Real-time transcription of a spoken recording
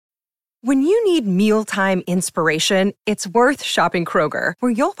When you need mealtime inspiration, it's worth shopping Kroger,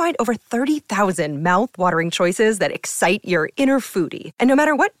 where you'll find over 30,000 mouth-watering choices that excite your inner foodie. And no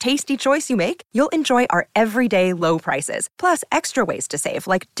matter what tasty choice you make, you'll enjoy our everyday low prices, plus extra ways to save,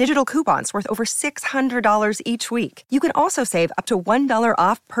 like digital coupons worth over $600 each week. You can also save up to $1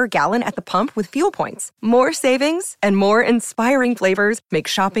 off per gallon at the pump with fuel points. More savings and more inspiring flavors make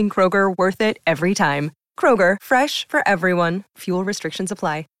shopping Kroger worth it every time. Kroger, fresh for everyone. Fuel restrictions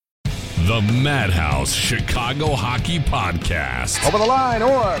apply. The Madhouse Chicago Hockey Podcast. Over the line,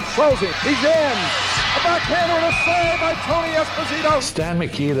 Orr, closing, he's in. A backhander and a save by Tony Esposito. Stan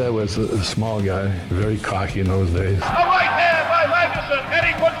Mikita was a small guy, very cocky in those days. A right hand by Magnuson, and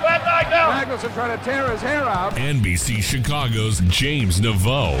he puts that back down. Magnuson trying to tear his hair out. NBC Chicago's James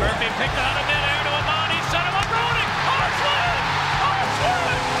Naveau. Murphy picked out of midair to Amani, set him up, Roenick. Hawks win!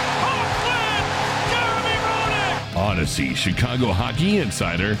 Jeremy Roenick! Odyssey Chicago Hockey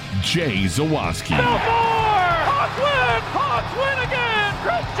Insider Jay Zawaski. Hawks win again!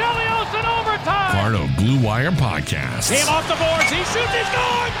 Chris Chelios in overtime! Part of Blue Wire Podcast. Team off the boards, he shoots, he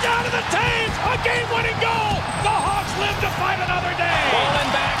scores! Down to the Taves! A game-winning goal! The Hawks live to fight another day! Bowling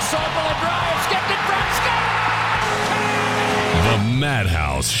back, Sorpel drives, gets it from Scott! The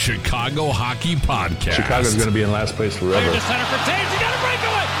Madhouse Chicago Hockey Podcast. Chicago's going to be in last place forever. Clear to center for Taves, he got a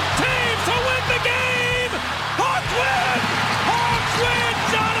breakaway! Taves to win the game! Hawks win! Hawks win!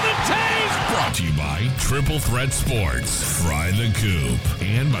 Jonathan Taves! Brought to you by Triple Threat Sports, Fry the Coop,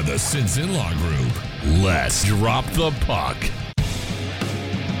 and by the Simpson Law Group. Let's drop the puck.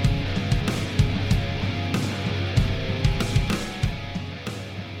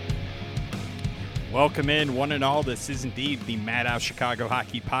 Welcome in, one and all. This is indeed the Madhouse Chicago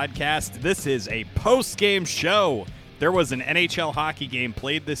Hockey Podcast. This is a post-game show. There was an NHL hockey game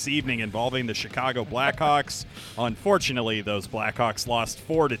played this evening involving the Chicago Blackhawks. Unfortunately, those Blackhawks lost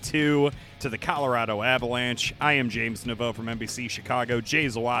 4-2 to the Colorado Avalanche. I am James Naveau from NBC Chicago, Jay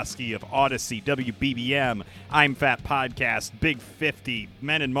Zawaski of Odyssey, WBBM, I'm Fat Podcast, Big 50,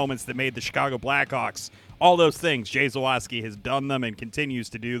 Men and Moments That Made the Chicago Blackhawks. All those things, Jay Zawaski has done them and continues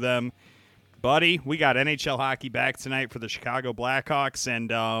to do them. Buddy, we got NHL hockey back tonight for the Chicago Blackhawks,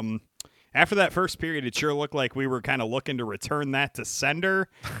 and after that first period, it sure looked like we were kind of looking to return that to sender.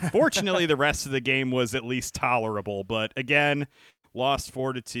 Fortunately, the rest of the game was at least tolerable, but again, lost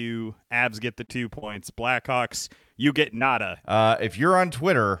 4-2. Avs get the 2 points. Blackhawks, you get nada. If you're on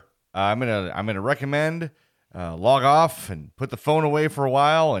Twitter, I'm gonna recommend log off and put the phone away for a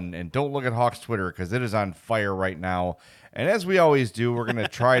while, and don't look at Hawks Twitter because it is on fire right now. And as we always do, we're gonna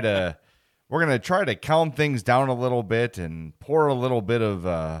try to. We're going to try to calm things down a little bit and pour a little bit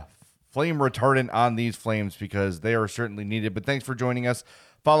of flame retardant on these flames because they are certainly needed. But thanks for joining us.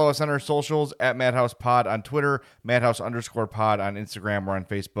 Follow us on our socials at Madhouse Pod on Twitter, Madhouse_pod on Instagram or on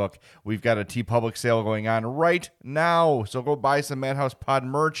Facebook. We've got a TeePublic sale going on right now, so go buy some Madhouse Pod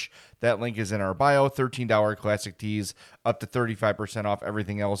merch. That link is in our bio. $13 classic tees, up to 35% off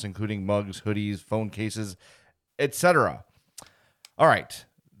everything else, including mugs, hoodies, phone cases, etc. All right.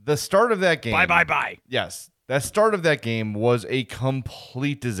 The start of that game. Bye. Yes. That start of that game was a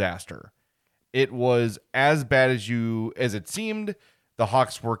complete disaster. It was as bad as it seemed. The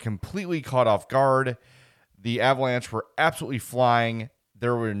Hawks were completely caught off guard. The Avalanche were absolutely flying.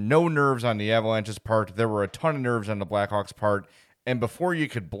 There were no nerves on the Avalanche's part. There were a ton of nerves on the Blackhawks' part. And before you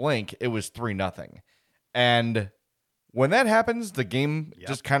could blink, it was 3-0. And when that happens, the game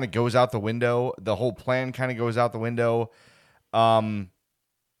just kind of goes out the window. The whole plan kind of goes out the window.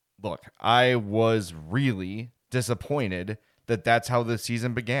 Look, I was really disappointed that that's how this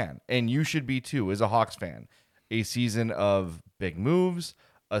season began. And you should be too, as a Hawks fan. A season of big moves,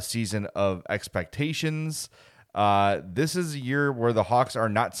 a season of expectations. This is a year where the Hawks are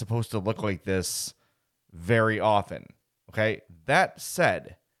not supposed to look like this very often. Okay? That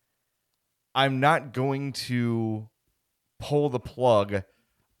said, I'm not going to pull the plug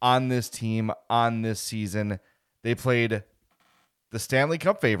on this team, on this season. They played the Stanley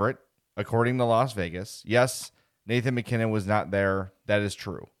Cup favorite, according to Las Vegas. Yes, Nathan McKinnon was not there. That is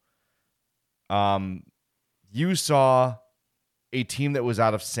true. You saw a team that was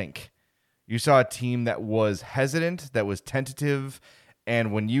out of sync. You saw a team that was hesitant, that was tentative,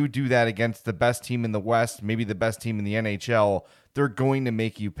 and when you do that against the best team in the West, maybe the best team in the NHL, they're going to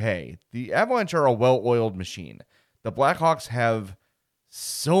make you pay. The Avalanche are a well-oiled machine. The Blackhawks have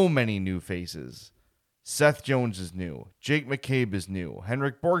so many new faces. Seth Jones is new. Jake McCabe is new.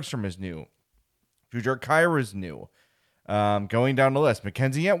 Henrik Borgstrom is new. Jujhar Khaira is new. Going down the list,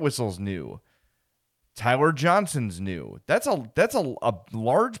 Mackenzie Entwistle's new. Tyler Johnson's new. That's a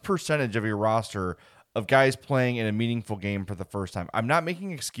large percentage of your roster of guys playing in a meaningful game for the first time. I'm not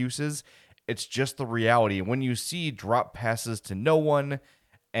making excuses. It's just the reality. When you see drop passes to no one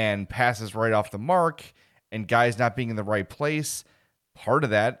and passes right off the mark and guys not being in the right place, part of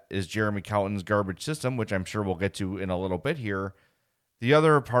that is Jeremy Colton's garbage system, which I'm sure we'll get to in a little bit here. The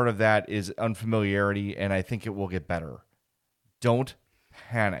other part of that is unfamiliarity, and I think it will get better. Don't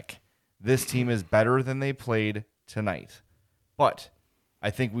panic. This team is better than they played tonight. But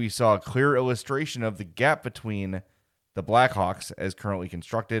I think we saw a clear illustration of the gap between the Blackhawks, as currently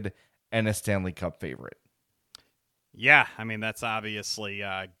constructed, and a Stanley Cup favorite. Yeah, I mean, that's obviously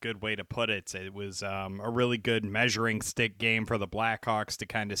a good way to put it. It was a really good measuring stick game for the Blackhawks to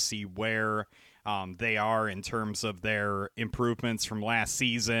kind of see where they are in terms of their improvements from last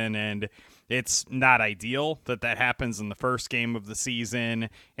season. And it's not ideal that happens in the first game of the season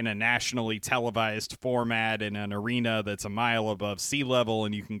in a nationally televised format in an arena that's a mile above sea level,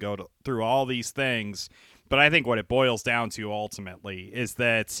 and you can go through all these things. But I think what it boils down to ultimately is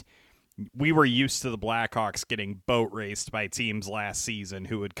that we were used to the Blackhawks getting boat raced by teams last season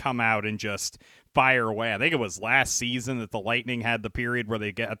who would come out and just fire away. I think it was last season that the Lightning had the period where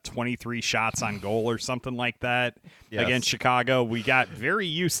they got 23 shots on goal or something like that against Chicago. We got very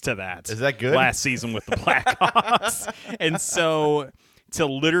used to that. Is that good? Last season with the Blackhawks. And so to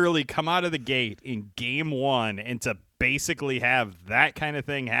literally come out of the gate in game one and to basically have that kind of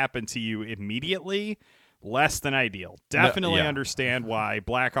thing happen to you immediately, less than ideal. Definitely understand why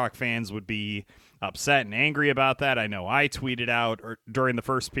Blackhawk fans would be upset and angry about that. I know I tweeted out during the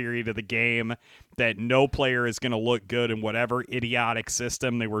first period of the game that no player is going to look good in whatever idiotic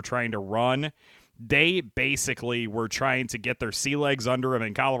system they were trying to run. They basically were trying to get their sea legs under them,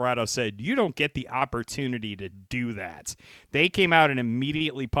 and Colorado said, you don't get the opportunity to do that. They came out and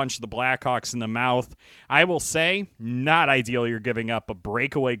immediately punched the Blackhawks in the mouth. I will say, not ideal. You're giving up a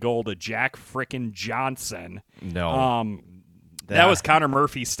breakaway goal to Jack frickin' Johnson. No. That was Connor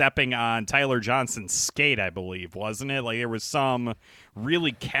Murphy stepping on Tyler Johnson's skate, I believe, wasn't it? Like, there was some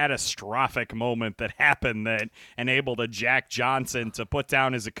really catastrophic moment that happened that enabled a Jack Johnson to put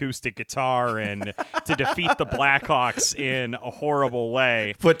down his acoustic guitar and to defeat the Blackhawks in a horrible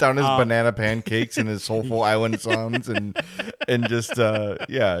way. Put down his banana pancakes and his Soulful Island songs and just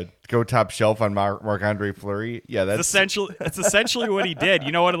go top shelf on Marc-Andre Fleury. Yeah, that's essentially what he did.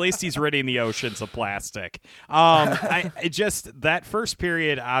 You know what? At least he's ridding the oceans of plastic. That first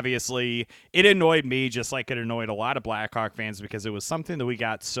period, obviously, it annoyed me just like it annoyed a lot of Blackhawk fans because it was something that we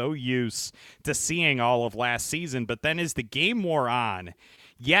got so used to seeing all of last season. But then as the game wore on,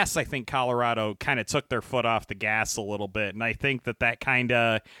 yes, I think Colorado kind of took their foot off the gas a little bit, and I think that kind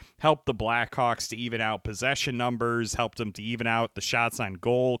of helped the Blackhawks to even out possession numbers, helped them to even out the shots on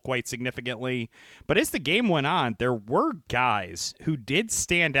goal quite significantly. But as the game went on, there were guys who did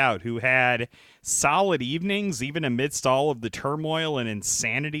stand out, who had solid evenings, even amidst all of the turmoil and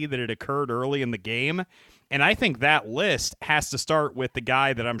insanity that had occurred early in the game. And I think that list has to start with the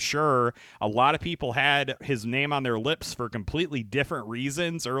guy that I'm sure a lot of people had his name on their lips for completely different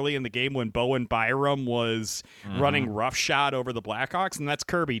reasons early in the game when Bowen Byram was running roughshod over the Blackhawks, and that's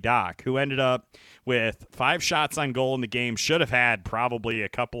Kirby Dach, who ended up with 5 shots on goal in the game, should have had probably a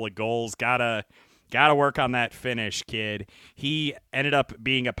couple of goals, Gotta work on that finish, kid. He ended up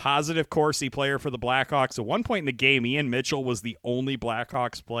being a positive Corsi player for the Blackhawks. At one point in the game, Ian Mitchell was the only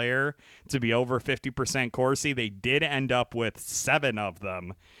Blackhawks player to be over 50% Corsi. They did end up with 7 of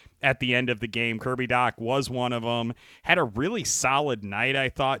them at the end of the game. Kirby Dach was one of them. Had a really solid night, I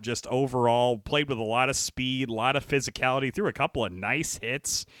thought, just overall. Played with a lot of speed, a lot of physicality, threw a couple of nice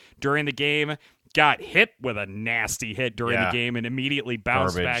hits during the game. Got hit with a nasty hit during the game and immediately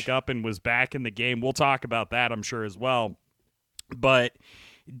bounced back up and was back in the game. We'll talk about that, I'm sure, as well. But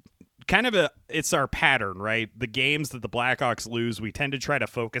it's our pattern, right? The games that the Blackhawks lose, we tend to try to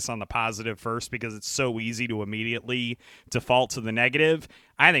focus on the positive first because it's so easy to immediately default to the negative.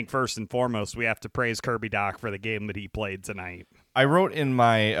 I think first and foremost, we have to praise Kirby Dach for the game that he played tonight. I wrote in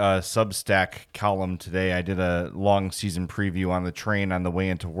my Substack column today, I did a long season preview on the train on the way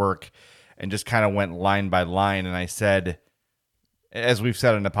into work, and just kind of went line by line. And I said, as we've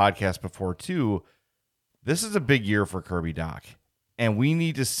said in the podcast before too, this is a big year for Kirby Dach. And we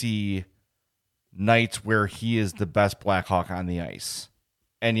need to see nights where he is the best Blackhawk on the ice.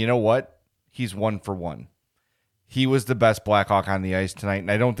 And you know what? He's 1 for 1. He was the best Blackhawk on the ice tonight. And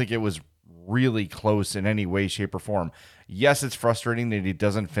I don't think it was really close in any way, shape, or form. Yes, it's frustrating that he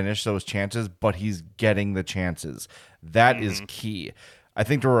doesn't finish those chances, but he's getting the chances. That is key. I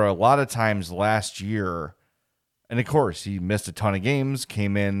think there were a lot of times last year, and of course, he missed a ton of games,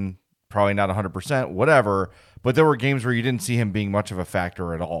 came in probably not 100%, whatever, but there were games where you didn't see him being much of a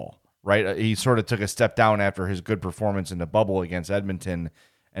factor at all, right? He sort of took a step down after his good performance in the bubble against Edmonton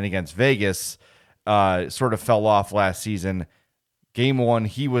and against Vegas. Sort of fell off last season. Game 1,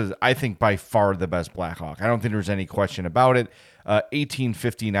 he was, I think, by far the best Blackhawk. I don't think there's any question about it.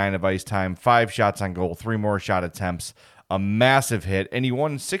 18:59 of ice time, 5 shots on goal, 3 more shot attempts, a massive hit, and he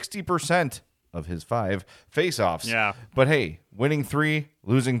won 60% of his 5 faceoffs. Yeah. But hey, winning 3,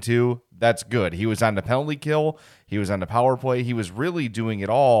 losing 2, that's good. He was on the penalty kill. He was on the power play. He was really doing it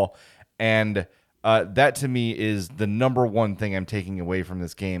all. And that to me is the number one thing I'm taking away from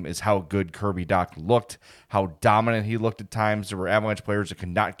this game is how good Kirby Dach looked, how dominant he looked at times. There were Avalanche players that could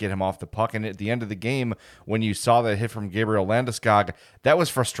not get him off the puck. And at the end of the game, when you saw that hit from Gabriel Landeskog, that was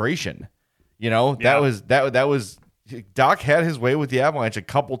frustration. You know, that was Dach had his way with the Avalanche a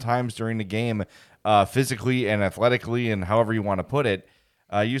couple times during the game, physically and athletically and however you want to put it.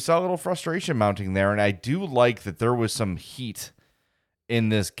 You saw a little frustration mounting there. And I do like that there was some heat in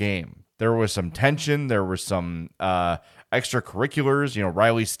this game. There was some tension. There was some extracurriculars. You know,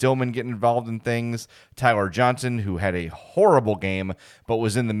 Riley Stillman getting involved in things. Tyler Johnson, who had a horrible game, but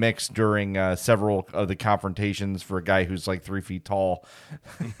was in the mix during several of the confrontations for a guy who's like 3 feet tall.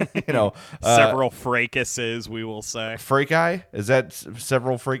 You know, several fracases, we will say. Fracai? Is that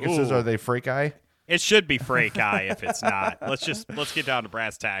several fracases? Ooh. Are they fracai? It should be Fracai if it's not. Let's get down to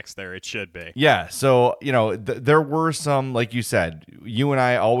brass tacks there. It should be. Yeah. So, you know, there were some, like you said, you and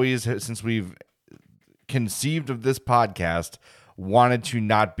I always, since we've conceived of this podcast, wanted to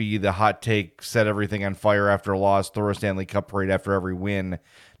not be the hot take, set everything on fire after a loss, throw a Stanley Cup parade after every win.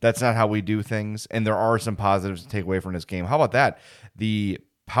 That's not how we do things. And there are some positives to take away from this game. How about that? The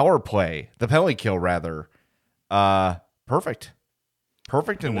power play, the penalty kill rather, perfect.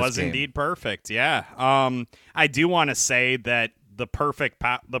 Perfect in this game. It was indeed perfect, yeah. I do want to say that the perfect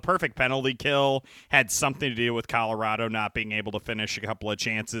penalty kill had something to do with Colorado not being able to finish a couple of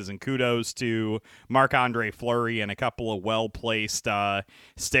chances, and kudos to Marc-Andre Fleury and a couple of well-placed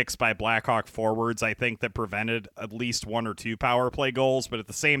sticks by Blackhawk forwards, I think, that prevented at least 1 or 2 power play goals, but at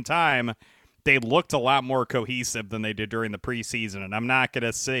the same time, they looked a lot more cohesive than they did during the preseason, and I'm not going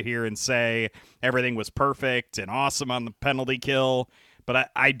to sit here and say everything was perfect and awesome on the penalty kill,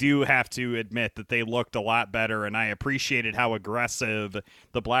 but I do have to admit that they looked a lot better, and I appreciated how aggressive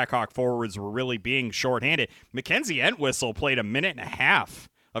the Blackhawk forwards were really being shorthanded. Mackenzie Entwistle played 1.5 minutes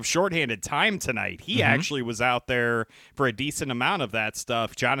of shorthanded time tonight. He actually was out there for a decent amount of that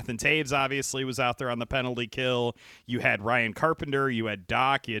stuff. Jonathan Toews obviously was out there on the penalty kill. You had Ryan Carpenter, you had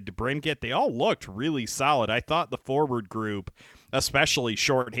Dach, you had DeBrincat. They all looked really solid. I thought the forward group, especially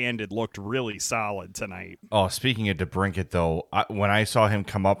shorthanded, looked really solid tonight. Oh, speaking of DeBrincat, though, when I saw him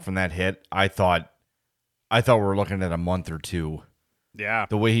come up from that hit, I thought we were looking at a month or 2. Yeah.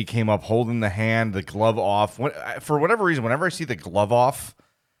 The way he came up holding the hand, the glove off. For whatever reason, whenever I see the glove off,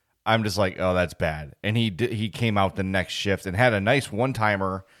 I'm just like, oh, that's bad. And he came out the next shift and had a nice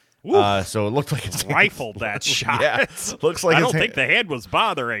one-timer. So it looked like his rifled that shot. Yeah, looks like I don't think the hand was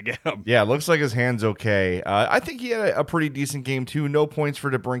bothering him. Yeah, looks like his hand's okay. I think he had a pretty decent game too. No points for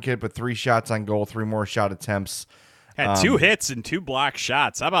DeBrincat, but 3 shots on goal, 3 more shot attempts. Had 2 hits and 2 blocked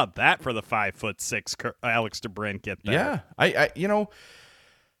shots. How about that for the 5'6" Alex DeBrincat there? Yeah, I you know,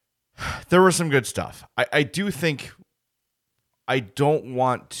 there was some good stuff. I do think. I don't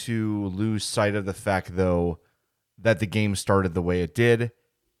want to lose sight of the fact, though, that the game started the way it did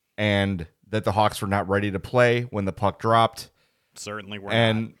and that the Hawks were not ready to play when the puck dropped. Certainly were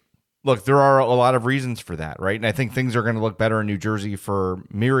And look, there are a lot of reasons for that, right? And I think things are going to look better in New Jersey for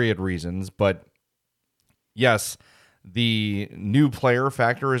myriad reasons. But yes, the new player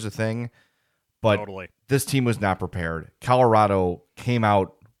factor is a thing, but totally. This team was not prepared. Colorado came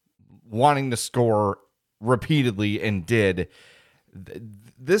out wanting to score repeatedly and did.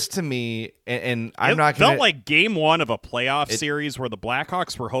 This to me, and I'm not going to... felt like game 1 of a playoff series where the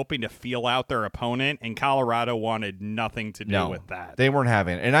Blackhawks were hoping to feel out their opponent, and Colorado wanted nothing to do with that. They weren't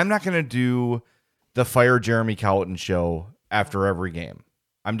having it. And I'm not going to do the Fire Jeremy Colliton show after every game.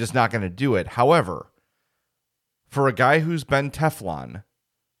 I'm just not going to do it. However, for a guy who's been Teflon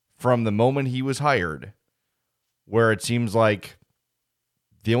from the moment he was hired, where it seems like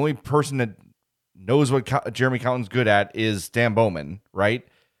the only person that knows what Jeremy Colliton's good at is Stan Bowman, right?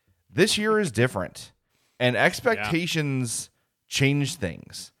 This year is different, and expectations change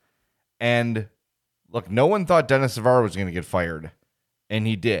things. And look, no one thought Dennis Savard was going to get fired, and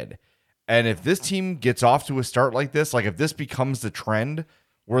he did. And if this team gets off to a start like this, like if this becomes the trend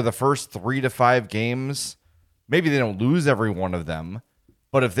where the first 3 to 5 games, maybe they don't lose every one of them,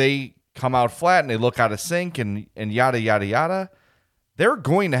 but if they come out flat and they look out of sync and yada, yada, yada, they're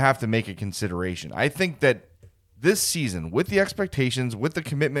going to have to make a consideration. I think that this season, with the expectations, with the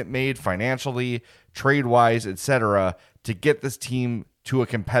commitment made financially, trade-wise, etc., to get this team to a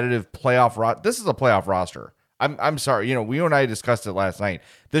competitive playoff this is a playoff roster. I'm sorry, you and I discussed it last night.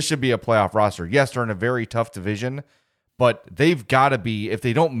 This should be a playoff roster. Yes, they're in a very tough division, but they've got to be, if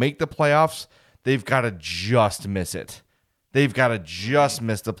they don't make the playoffs, they've got to just miss it. They've got to just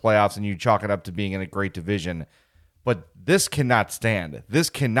miss the playoffs, and you chalk it up to being in a great division. But this cannot stand. This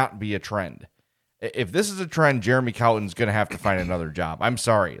cannot be a trend. If this is a trend, Jeremy Colliton's going to have to find another job. I'm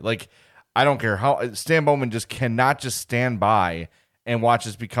sorry. I don't care how. Stan Bowman just cannot just stand by and watch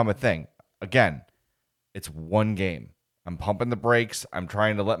this become a thing. Again, it's one game. I'm pumping the brakes. I'm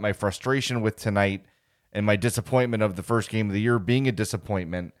trying to let my frustration with tonight and my disappointment of the first game of the year being a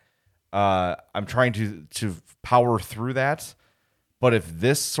disappointment. I'm trying to power through that. But if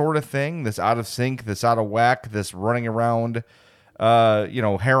this sort of thing, this out of sync, this out of whack, this running around,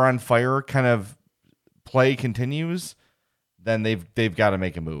 hair on fire kind of play continues, then they've got to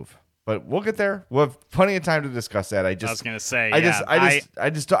make a move. But we'll get there. We'll have plenty of time to discuss that. I was going to say, I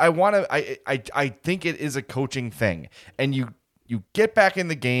think it is a coaching thing. And you get back in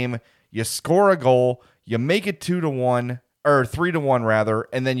the game, you score a goal, you make it 2-1 or 3-1 rather,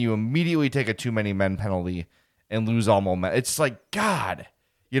 and then you immediately take a too many men penalty and lose all momentum. It's like, God,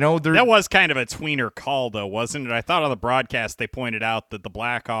 that was kind of a tweener call, though, wasn't it? I thought on the broadcast they pointed out that the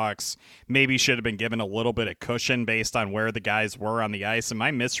Blackhawks maybe should have been given a little bit of cushion based on where the guys were on the ice. Am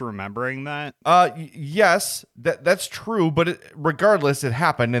I misremembering that? Yes, that's true. But regardless, it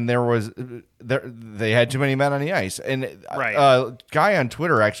happened, and they had too many men on the ice. And right. Guy on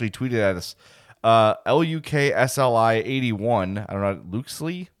Twitter actually tweeted at us, LUKSLI81. I don't know,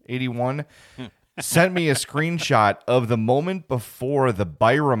 Lukesley 81. Sent me a screenshot of the moment before the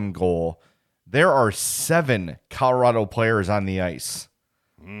Byram goal. There are 7 Colorado players on the ice.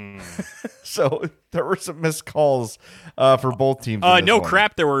 So there were some missed calls for both teams.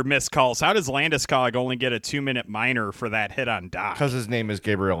 Crap, there were missed calls. How does Landeskog only get a 2-minute minor for that hit on Doc? Because his name is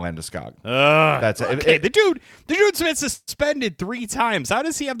Gabriel Landeskog. That's it. Okay, the dude's been suspended 3 times. How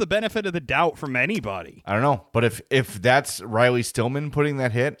does he have the benefit of the doubt from anybody? I don't know. But if that's Riley Stillman putting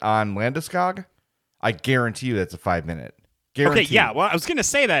that hit on Landeskog, I guarantee you that's a 5-minute. Guaranteed. Okay, yeah. Well, I was going to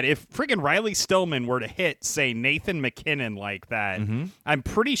say that if friggin' Riley Stillman were to hit, say, Nathan McKinnon like that, I'm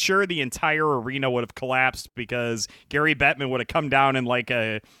pretty sure the entire arena would have collapsed because Gary Bettman would have come down in like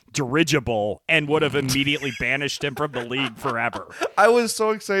a dirigible and would have immediately banished him from the league forever. I was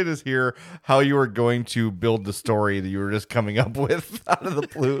so excited to hear how you were going to build the story that you were just coming up with out of the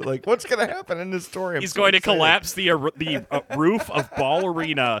blue. Like, what's going to happen in this story? He's going to collapse the roof of Ball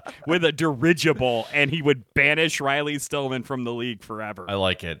Arena with a dirigible, and he would banish Riley Stillman from the league forever. I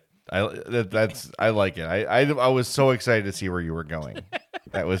like it. I like it. I was so excited to see where you were going.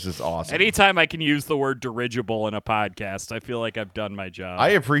 That was just awesome. Anytime I can use the word dirigible in a podcast, I feel like I've done my job.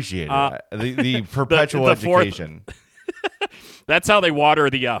 I appreciate it. The perpetual education. That's how they water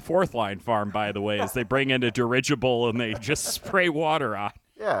the Fourth Line farm, by the way, is they bring in a dirigible and they just spray water on.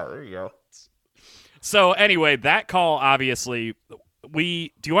 Yeah, there you go. So anyway, that call, obviously, do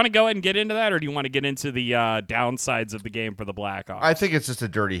you want to go ahead and get into that, or do you want to get into the downsides of the game for the Blackhawks? I think it's just a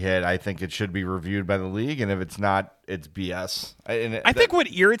dirty hit. I think it should be reviewed by the league, and if it's not, it's BS. I think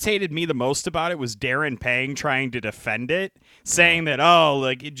what irritated me the most about it was Darren Pang trying to defend it, saying that,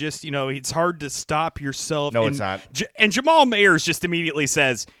 it just, it's hard to stop yourself. No, it's not. And Jamal Mayers just immediately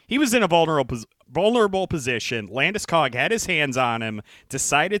says he was in a vulnerable position. Landeskog had his hands on him,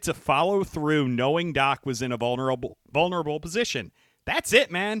 decided to follow through knowing Doc was in a vulnerable position. That's it,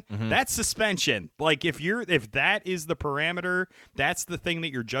 man. Mm-hmm. That's suspension. Like if that is the parameter, that's the thing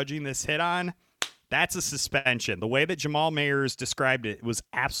that you're judging this hit on, that's a suspension. The way that Jamal Mayers described it was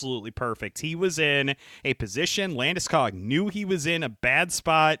absolutely perfect. He was in a position, Landeskog knew he was in a bad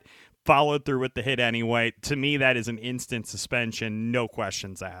spot, followed through with the hit anyway. To me, that is an instant suspension, no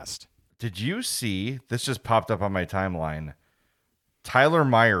questions asked. Did you see, this just popped up on my timeline, Tyler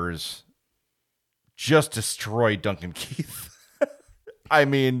Myers just destroyed Duncan Keith. I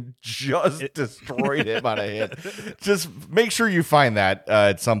mean, just destroyed him on a hit. Just make sure you find that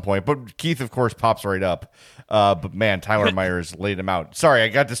at some point. But Keith, of course, pops right up. But man, Tyler Myers laid him out. Sorry, I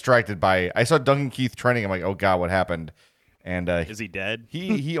got distracted I saw Duncan Keith trending. I'm like, oh God, what happened? And is he dead?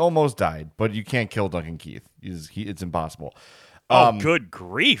 He almost died, but you can't kill Duncan Keith. It's impossible. Good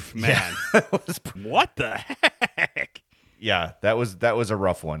grief, man! Yeah, what the heck? Yeah, that was a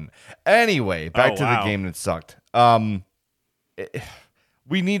rough one. Anyway, back to the game that sucked.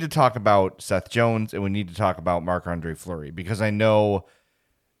 We need to talk about Seth Jones and we need to talk about Marc-Andre Fleury because I know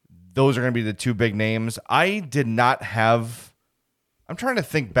those are going to be the two big names. I'm trying to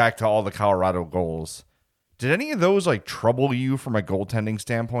think back to all the Colorado goals. Did any of those like trouble you from a goaltending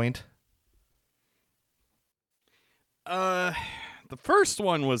standpoint? The first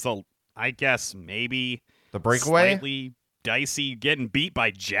one was I guess maybe the breakaway, slightly dicey, getting beat by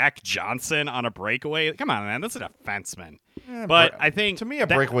Jack Johnson on a breakaway. Come on, man, that's a defenseman. But I think to me, a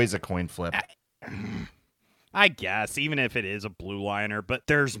breakaway is a coin flip. I guess, even if it is a blue liner, but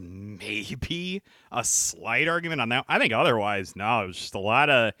there's maybe a slight argument on that. I think otherwise, no, it was just a lot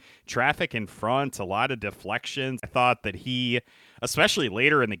of traffic in front, a lot of deflections. I thought that he, especially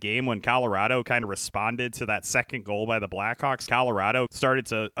later in the game when Colorado kind of responded to that second goal by the Blackhawks, Colorado started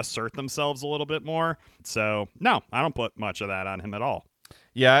to assert themselves a little bit more. So, no, I don't put much of that on him at all.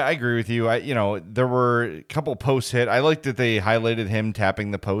 Yeah, I agree with you. There were a couple posts hit. I like that they highlighted him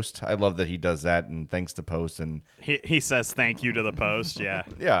tapping the post. I love that he does that, and thanks to post. And he says thank you to the post. Yeah,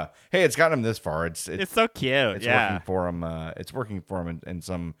 yeah. Hey, it's gotten him this far. It's so cute. It's working for him. It's working for him in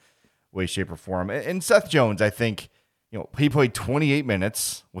some way, shape, or form. And Seth Jones, I think, he played 28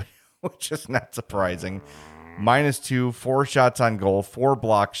 minutes, which is not surprising. -2, 4 shots on goal, 4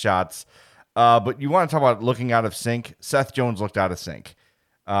 block shots. But you want to talk about looking out of sync? Seth Jones looked out of sync.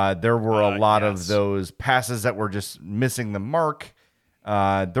 There were a lot of those passes that were just missing the mark.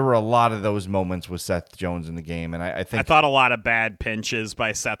 There were a lot of those moments with Seth Jones in the game, and I thought a lot of bad pinches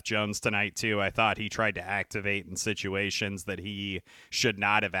by Seth Jones tonight too. I thought he tried to activate in situations that he should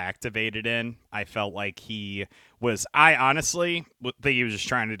not have activated in. I felt like I honestly think he was just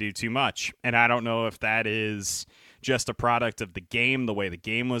trying to do too much, and I don't know if that is just a product of the game, the way the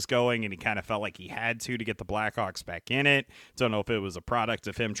game was going, and he kind of felt like he had to get the Blackhawks back in it. Don't know if it was a product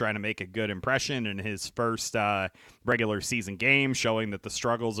of him trying to make a good impression in his first regular season game, showing that the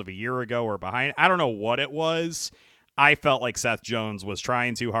struggles of a year ago were behind. I don't know what it was. I felt like Seth Jones was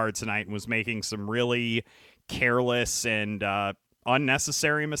trying too hard tonight and was making some really careless and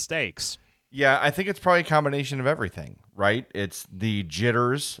unnecessary mistakes. Yeah, I think it's probably a combination of everything, right? It's the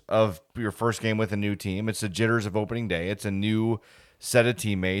jitters of your first game with a new team. It's the jitters of opening day. It's a new set of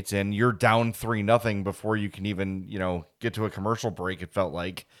teammates, and you're down 3-0 before you can even, get to a commercial break, it felt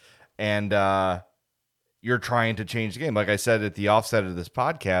like. And you're trying to change the game. Like I said at the offset of this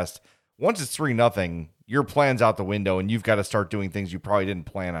podcast, once it's 3-0, your plan's out the window, and you've got to start doing things you probably didn't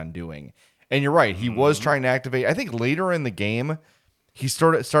plan on doing. And you're right. He was trying to activate. I think later in the game, he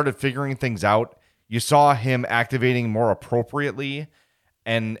started figuring things out. You saw him activating more appropriately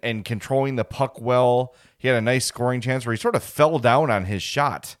and controlling the puck well. He had a nice scoring chance where he sort of fell down on his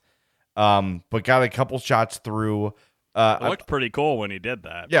shot, but got a couple shots through. It looked pretty cool when he did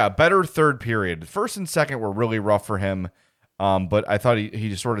that. Yeah, better third period. First and second were really rough for him, but I thought he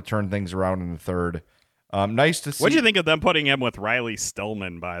just sort of turned things around in the third. Nice to see. What did you think of them putting him with Riley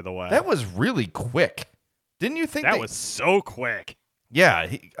Stillman, by the way? That was really quick. Didn't you think that was so quick?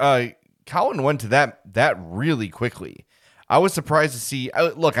 Yeah, Colin went to that really quickly. I was surprised to see.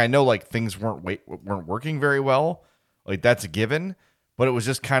 Look, I know like things weren't working very well, like that's a given. But it was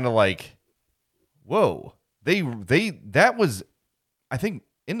just kind of like, whoa, that was, I think,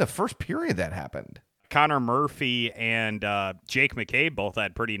 in the first period that happened. Connor Murphy and Jake McCabe both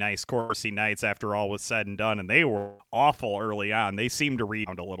had pretty nice Corsi nights after all was said and done, and they were awful early on. They seemed to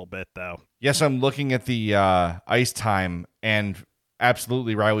rebound a little bit though. Yes, I'm looking at the ice time and.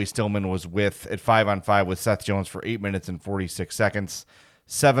 Absolutely, Riley Stillman was at 5-on-5 with Seth Jones for 8 minutes and 46 seconds,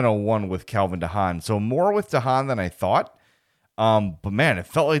 7:01 with Calvin DeHaan. So more with DeHaan than I thought. But man, it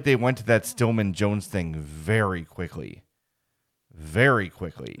felt like they went to that Stillman-Jones thing very quickly. Very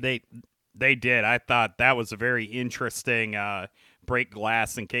quickly. They did. I thought that was a very interesting break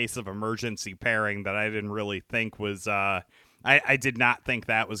glass in case of emergency pairing that I didn't really think was I did not think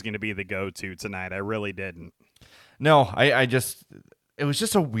that was going to be the go-to tonight. I really didn't. No, it was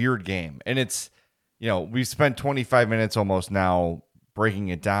just a weird game. And it's, we've spent 25 minutes almost now breaking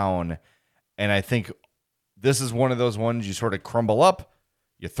it down. And I think this is one of those ones you sort of crumble up,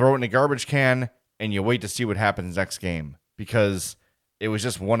 you throw it in a garbage can, and you wait to see what happens next game. Because it was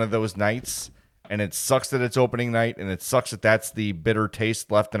just one of those nights. And it sucks that it's opening night. And it sucks that that's the bitter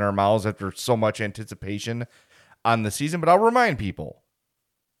taste left in our mouths after so much anticipation on the season. But I'll remind people.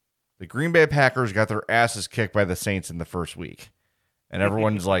 The Green Bay Packers got their asses kicked by the Saints in the first week. And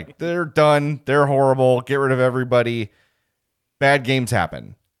everyone's like, they're done. They're horrible. Get rid of everybody. Bad games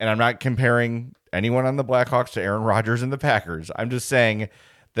happen. And I'm not comparing anyone on the Blackhawks to Aaron Rodgers and the Packers. I'm just saying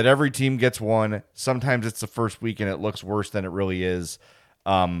that every team gets one. Sometimes it's the first week and it looks worse than it really is.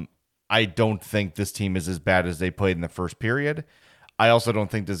 I don't think this team is as bad as they played in the first period. I also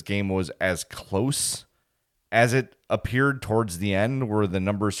don't think this game was as close as it appeared towards the end where the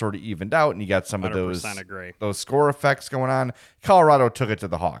numbers sort of evened out and you got some of those score effects going on, Colorado took it to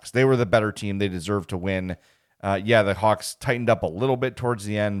the Hawks. They were the better team. They deserved to win. The Hawks tightened up a little bit towards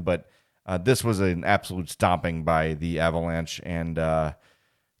the end, but this was an absolute stomping by the Avalanche. And,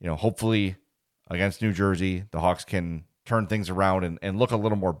 hopefully against New Jersey, the Hawks can turn things around and look a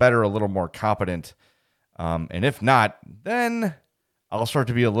little more better, a little more competent. And if not, then I'll start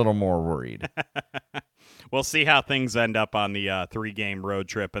to be a little more worried. We'll see how things end up on the 3-game road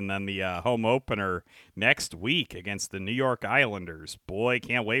trip and then the home opener next week against the New York Islanders. Boy,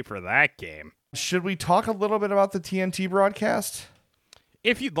 can't wait for that game. Should we talk a little bit about the TNT broadcast?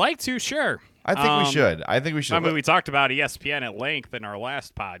 If you'd like to, sure. I think we should. I mean, we talked about ESPN at length in our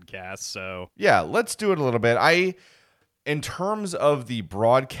last podcast, so. Yeah, let's do it a little bit. In terms of the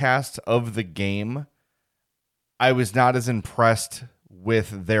broadcast of the game, I was not as impressed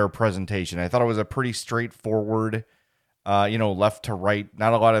with their presentation. I thought it was a pretty straightforward, left to right,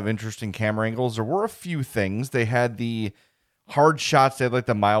 not a lot of interesting camera angles. There were a few things. They had the hard shots. They had like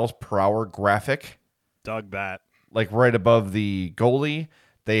the miles per hour graphic. Dug that. Like right above the goalie.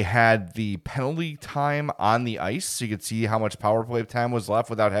 They had the penalty time on the ice, so you could see how much power play time was left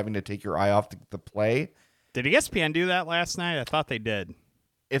without having to take your eye off the play. Did ESPN do that last night? I thought they did.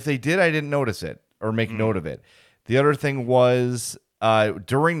 If they did, I didn't notice it or make note of it. The other thing was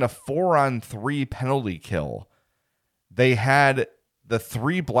during the 4-on-3 penalty kill, they had the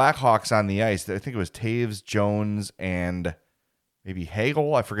 3 Blackhawks on the ice. I think it was Taves, Jones, and maybe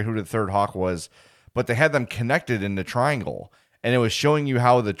Hagel. I forget who the third Hawk was, but they had them connected in the triangle, and it was showing you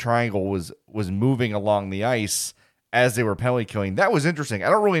how the triangle was moving along the ice as they were penalty killing. That was interesting. I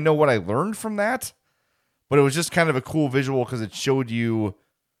don't really know what I learned from that, but it was just kind of a cool visual because it showed you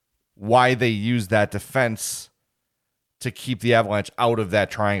why they used that defense to keep the Avalanche out of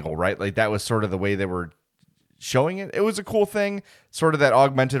that triangle, right? Like that was sort of the way they were showing it. It was a cool thing, sort of that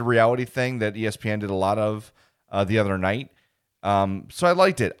augmented reality thing that ESPN did a lot of the other night. So I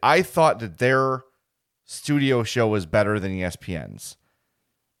liked it. I thought that their studio show was better than ESPN's.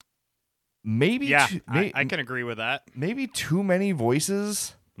 Maybe, yeah, I can agree with that. Maybe too many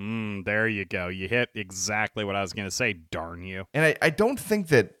voices. There you go. You hit exactly what I was going to say. Darn you. And I don't think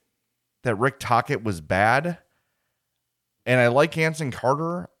that Rick Tocchet was bad. And I like Anson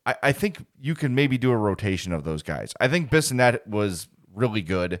Carter. I think you can maybe do a rotation of those guys. I think Bissonnette was really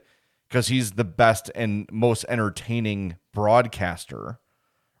good because he's the best and most entertaining broadcaster,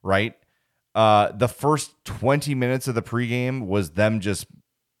 right? The first 20 minutes of the pregame was them just,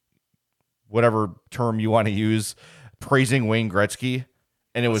 whatever term you want to use, praising Wayne Gretzky.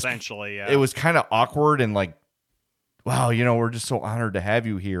 And it was essentially, yeah. It was kind of awkward and like, wow, we're just so honored to have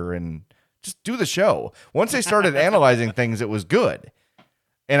you here and just do the show. Once they started analyzing things, it was good.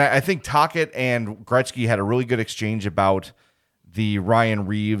 And I think Tocchet and Gretzky had a really good exchange about the Ryan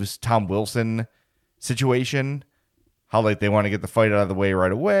Reeves, Tom Wilson situation, how like they want to get the fight out of the way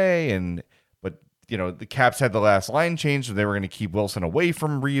right away. But the Caps had the last line change, so they were going to keep Wilson away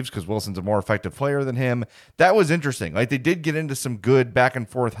from Reeves because Wilson's a more effective player than him. That was interesting. Like they did get into some good back and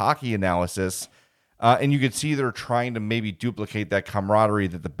forth hockey analysis. And you could see they're trying to maybe duplicate that camaraderie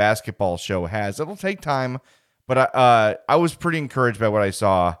that the basketball show has. It'll take time, but I was pretty encouraged by what I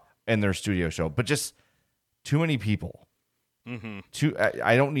saw in their studio show. But just too many people. Mm-hmm.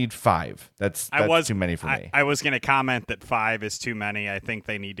 I don't need 5. That's too many for me. I was going to comment that 5 is too many. I think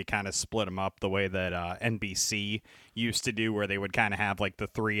they need to kind of split them up the way that NBC used to do, where they would kind of have like the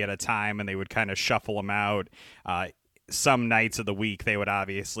 3 at a time and they would kind of shuffle them out. Some nights of the week they would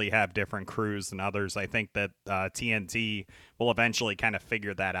obviously have different crews than others. I think that TNT will eventually kind of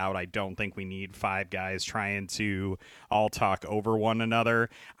figure that out. I don't think we need 5 guys trying to all talk over one another.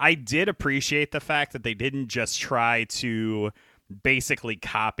 I did appreciate the fact that they didn't just try to basically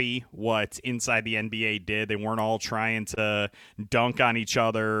copy what Inside the NBA did. They weren't all trying to dunk on each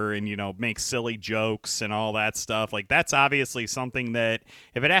other and, make silly jokes and all that stuff. Like, that's obviously something that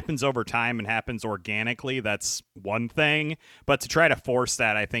if it happens over time and happens organically, that's one thing. But to try to force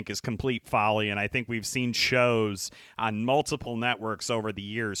that, I think, is complete folly. And I think we've seen shows on multiple networks over the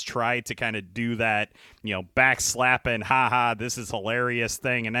years try to kind of do that, backslapping, haha, this is hilarious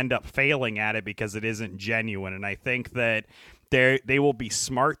thing, and end up failing at it because it isn't genuine. And I think that they will be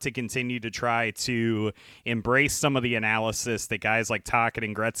smart to continue to try to embrace some of the analysis that guys like Tocchet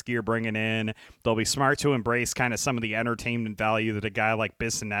and Gretzky are bringing in. They'll be smart to embrace kind of some of the entertainment value that a guy like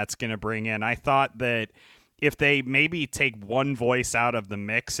Bissonnette's going to bring in. I thought that if they maybe take one voice out of the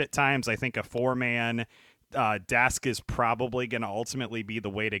mix at times, I think a 4-man desk is probably going to ultimately be the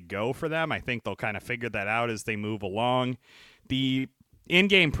way to go for them. I think they'll kind of figure that out as they move along. The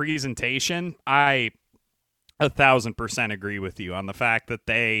in-game presentation, I 1,000% agree with you on the fact that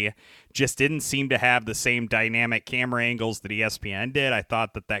they just didn't seem to have the same dynamic camera angles that ESPN did. I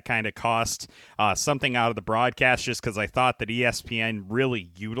thought that kind of cost something out of the broadcast, just because I thought that ESPN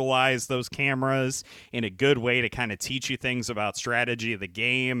really utilized those cameras in a good way to kind of teach you things about strategy of the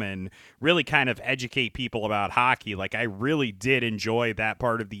game and really kind of educate people about hockey. Like, I really did enjoy that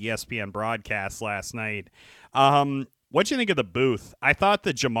part of the ESPN broadcast last night. What'd you think of the booth? I thought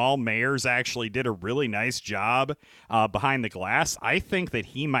that Jamal Mayers actually did a really nice job behind the glass. I think that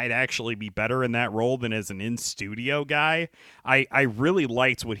he might actually be better in that role than as an in-studio guy. I really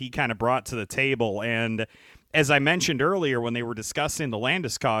liked what he kind of brought to the table. And as I mentioned earlier when they were discussing the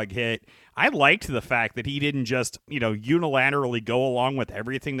Landeskog hit, I liked the fact that he didn't just, unilaterally go along with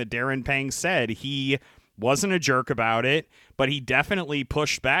everything that Darren Pang said. He wasn't a jerk about it, but he definitely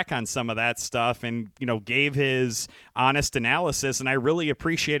pushed back on some of that stuff and, gave his honest analysis. And I really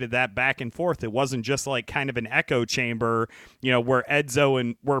appreciated that back and forth. It wasn't just like kind of an echo chamber, where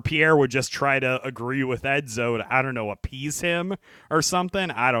where Pierre would just try to agree with Edzo to, I don't know, appease him or something.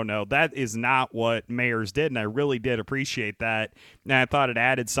 I don't know. That is not what Mayers did. And I really did appreciate that. And I thought it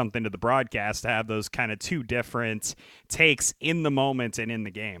added something to the broadcast to have those kind of two different takes in the moment and in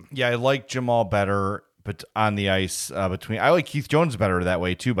the game. Yeah, I like Jamal better. But on the ice I like Keith Jones better that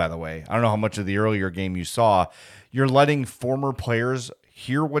way too, by the way. I don't know how much of the earlier game you saw. You're letting former players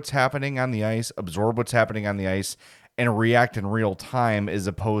hear what's happening on the ice, absorb what's happening on the ice, and react in real time, as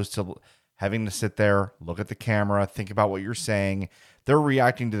opposed to having to sit there, look at the camera, think about what you're saying. They're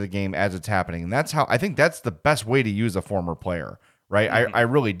reacting to the game as it's happening. And I think that's the best way to use a former player, right? Mm-hmm. I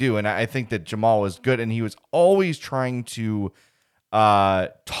really do. And I think that Jamal was good, and he was always trying to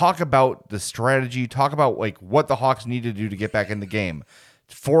talk about the strategy, talk about like what the Hawks need to do to get back in the game.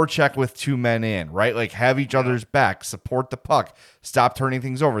 Forecheck with two men in, right? Like, have each other's back, support the puck, stop turning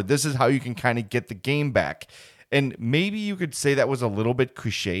things over. This is how you can kind of get the game back. And maybe you could say that was a little bit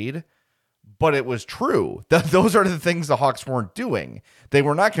cliched, but it was true. Those are the things the Hawks weren't doing. They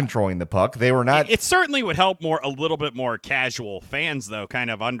were not controlling the puck. They were not. It certainly would help a little bit more casual fans, though,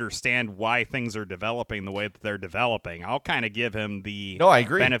 kind of understand why things are developing the way that they're developing. I'll kind of give him the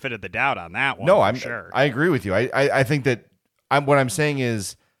benefit of the doubt on that one. No, sure. I agree with you. I think that what I'm saying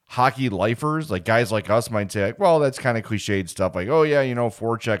is hockey lifers, like guys like us, might say, like, well, that's kind of cliched stuff. Like, oh yeah,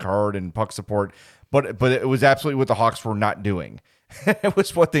 forecheck hard and puck support. But it was absolutely what the Hawks were not doing. It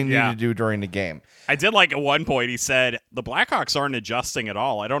was what they needed to do during the game. I did like at one point he said the Blackhawks aren't adjusting at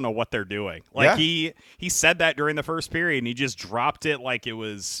all. I don't know what they're doing. Like he said that during the first period, and he just dropped it like it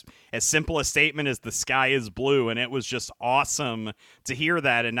was as simple a statement as the sky is blue. And it was just awesome to hear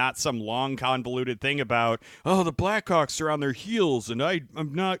that, and not some long convoluted thing about, oh, the Blackhawks are on their heels and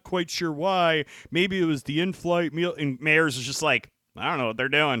I'm not quite sure why. Maybe it was the in-flight meal. And Mayers is just like, I don't know what they're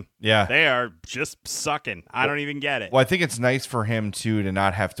doing. Yeah. They are just sucking. I don't even get it. Well, I think it's nice for him, too, to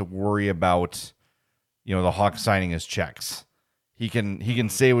not have to worry about, the Hawks signing his checks. He can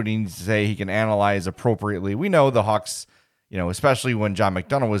say what he needs to say. He can analyze appropriately. We know the Hawks, especially when John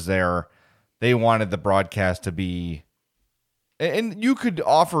McDonough was there, they wanted the broadcast to be, and you could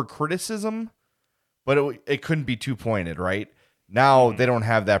offer criticism, but it couldn't be too pointed, right? Now they don't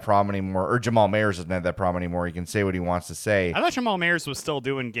have that problem anymore, or Jamal Mayers doesn't have that problem anymore. He can say what he wants to say. I thought Jamal Mayers was still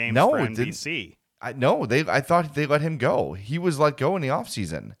doing games for NBC. I thought they let him go. He was let go in the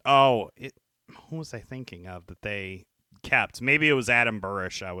offseason. Oh, who was I thinking of that they kept? Maybe it was Adam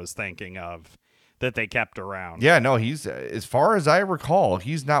Burish I was thinking of that they kept around. Yeah, no, he's, as far as I recall,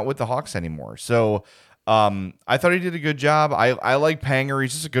 he's not with the Hawks anymore. So I thought he did a good job. I like Panger.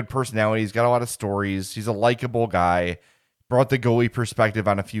 He's just a good personality. He's got a lot of stories. He's a likable guy. Brought the goalie perspective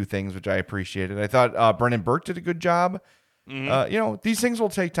on a few things, which I appreciated. I thought Brendan Burke did a good job. Mm-hmm. These things will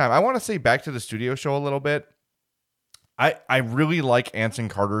take time. I want to say back to the studio show a little bit. I really like Anson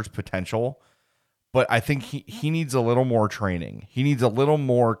Carter's potential, but I think he needs a little more training. He needs a little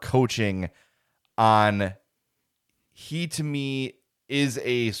more coaching on. He, to me, is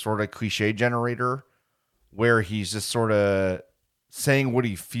a sort of cliche generator where he's just sort of saying what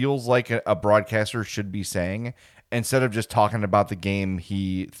he feels like a broadcaster should be saying, instead of just talking about the game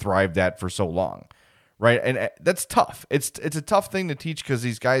he thrived at for so long, right? And that's tough. It's a tough thing to teach because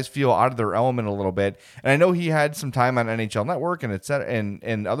these guys feel out of their element a little bit. And I know he had some time on NHL Network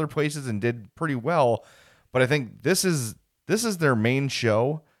and other places and did pretty well, but I think this is their main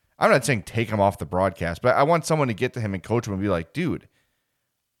show. I'm not saying take him off the broadcast, but I want someone to get to him and coach him and be like, dude,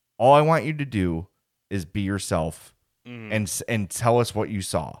 all I want you to do is be yourself and tell us what you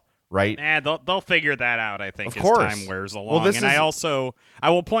saw. Right? They'll figure that out, I think, as time wears along. Well, I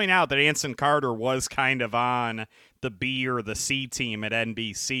will point out that Anson Carter was kind of on the B or the C team at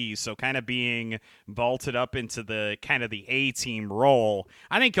NBC. So kind of being vaulted up into the kind of the A team role,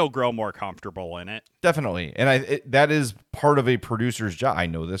 I think he'll grow more comfortable in it. Definitely. And that is part of a producer's job. I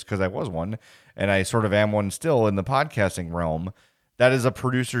know this because I was one, and I sort of am one still in the podcasting realm. That is a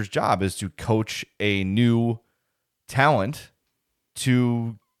producer's job, is to coach a new talent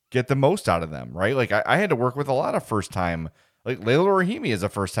to get the most out of them, right? Like I had to work with a lot of first time, like Layla Rahimi is a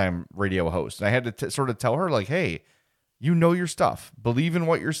first time radio host. And I had to sort of tell her like, hey, you know your stuff, believe in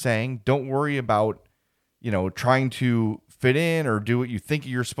what you're saying. Don't worry about, trying to fit in or do what you think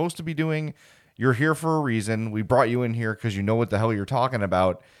you're supposed to be doing. You're here for a reason. We brought you in here because you know what the hell you're talking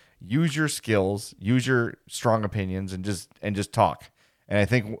about. Use your skills, use your strong opinions, and just talk. And I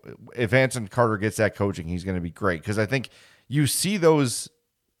think if Anson Carter gets that coaching, he's going to be great, because I think you see those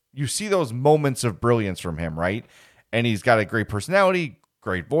moments of brilliance from him, right? And he's got a great personality,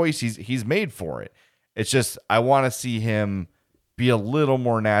 great voice. He's made for it. It's just I want to see him be a little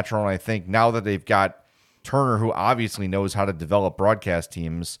more natural. And I think now that they've got Turner, who obviously knows how to develop broadcast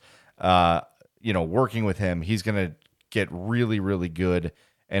teams, working with him, he's going to get really, really good.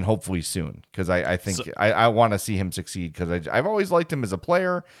 And hopefully soon, because I think I want to see him succeed, because I've always liked him as a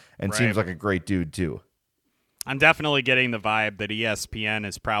player, and seems like a great dude too. I'm definitely getting the vibe that ESPN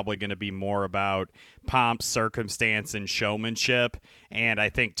is probably going to be more about pomp, circumstance, and showmanship. And I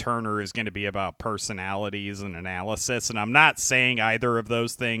think Turner is going to be about personalities and analysis. And I'm not saying either of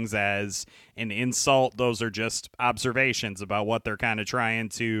those things as an insult. Those are just observations about what they're kind of trying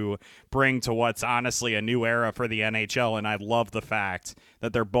to bring to what's honestly a new era for the NHL. And I love the fact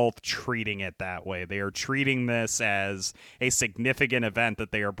that they're both treating it that way. They are treating this as a significant event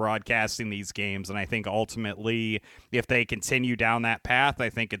that they are broadcasting these games. And I think ultimately, if they continue down that path, I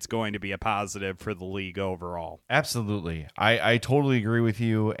think it's going to be a positive for the league overall. Absolutely. I totally agree with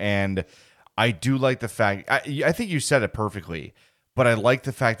you. And I do like the fact, I think you said it perfectly, but I like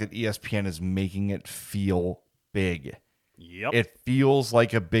the fact that ESPN is making it feel big. Yep. It feels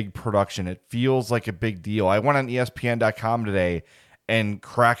like a big production. It feels like a big deal. I went on ESPN.com today, and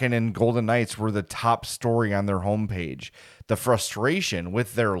Kraken and Golden Knights were the top story on their homepage. The frustration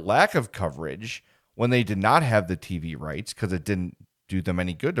with their lack of coverage when they did not have the TV rights, because it didn't do them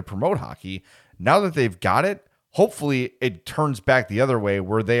any good to promote hockey. Now that they've got it, hopefully it turns back the other way,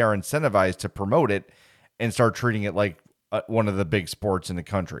 where they are incentivized to promote it and start treating it like one of the big sports in the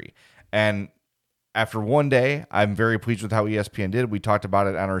country. And after one day, I'm very pleased with how ESPN did. We talked about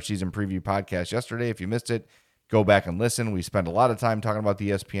it on our season preview podcast yesterday. If you missed it, go back and listen. We spent a lot of time talking about the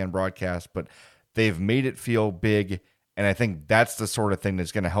ESPN broadcast, but they've made it feel big. And I think that's the sort of thing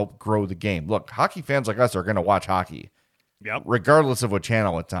that's going to help grow the game. Look, hockey fans like us are going to watch hockey, regardless of what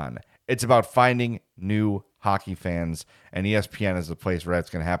channel it's on. It's about finding new hockey fans, and ESPN is the place where that's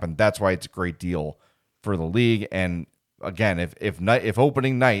going to happen. That's why it's a great deal for the league. And again, if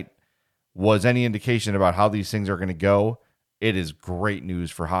opening night was any indication about how these things are going to go, it is great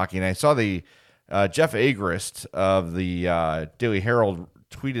news for hockey. And I saw the Jeff Agrest of the Daily Herald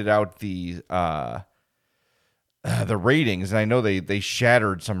tweeted out the ratings, and I know they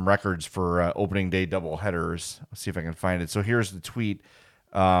shattered some records for opening day doubleheaders. Let's see if I can find it. So here's the tweet.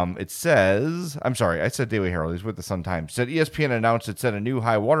 It says, I'm sorry, I said Daily Herald. He's with the Sun-Times. Said ESPN announced it set a new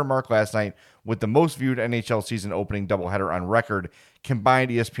high watermark last night with the most viewed NHL season opening doubleheader on record.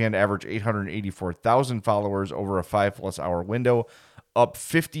 Combined, ESPN averaged 884,000 followers over a 5+ hour window, up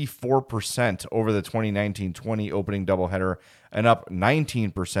 54% over the 2019-20 opening doubleheader, and up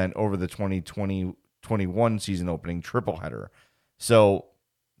 19% over the 2020-21 season opening tripleheader. So,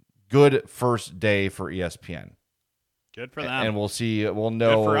 good first day for ESPN. Good for them. And we'll see. We'll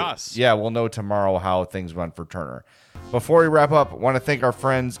know. Good for us. Yeah, we'll know tomorrow how things went for Turner. Before we wrap up, I want to thank our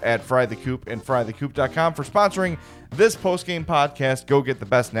friends at Fry the Coop and FryTheCoop.com for sponsoring this postgame podcast. Go get the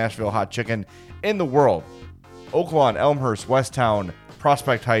best Nashville hot chicken in the world. Oaklawn, Elmhurst, Westtown,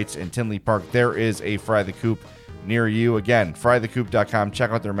 Prospect Heights, and Tinley Park. There is a Fry the Coop near you. Again, FryTheCoop.com.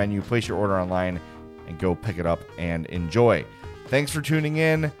 Check out their menu, place your order online, and go pick it up and enjoy. Thanks for tuning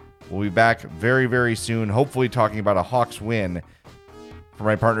in. We'll be back very, very soon, hopefully talking about a Hawks win. For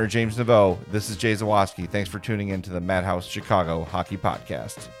my partner, James Naveau, this is Jay Zawaski. Thanks for tuning in to the Madhouse Chicago Hockey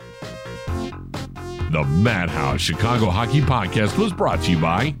Podcast. The Madhouse Chicago Hockey Podcast was brought to you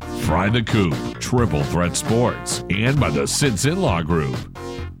by Fry the Coop, Triple Threat Sports, and by the Sinson Law Group.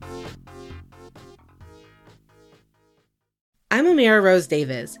 I'm Amira Rose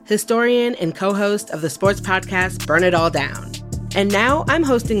Davis, historian and co-host of the sports podcast Burn It All Down. And now I'm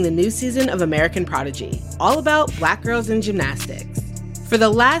hosting the new season of American Prodigy, all about Black girls in gymnastics. For the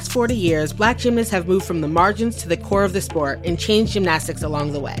last 40 years, Black gymnasts have moved from the margins to the core of the sport and changed gymnastics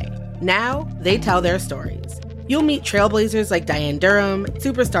along the way. Now, they tell their stories. You'll meet trailblazers like Diane Durham,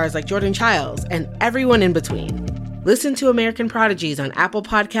 superstars like Jordan Childs, and everyone in between. Listen to American Prodigies on Apple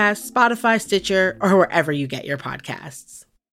Podcasts, Spotify, Stitcher, or wherever you get your podcasts.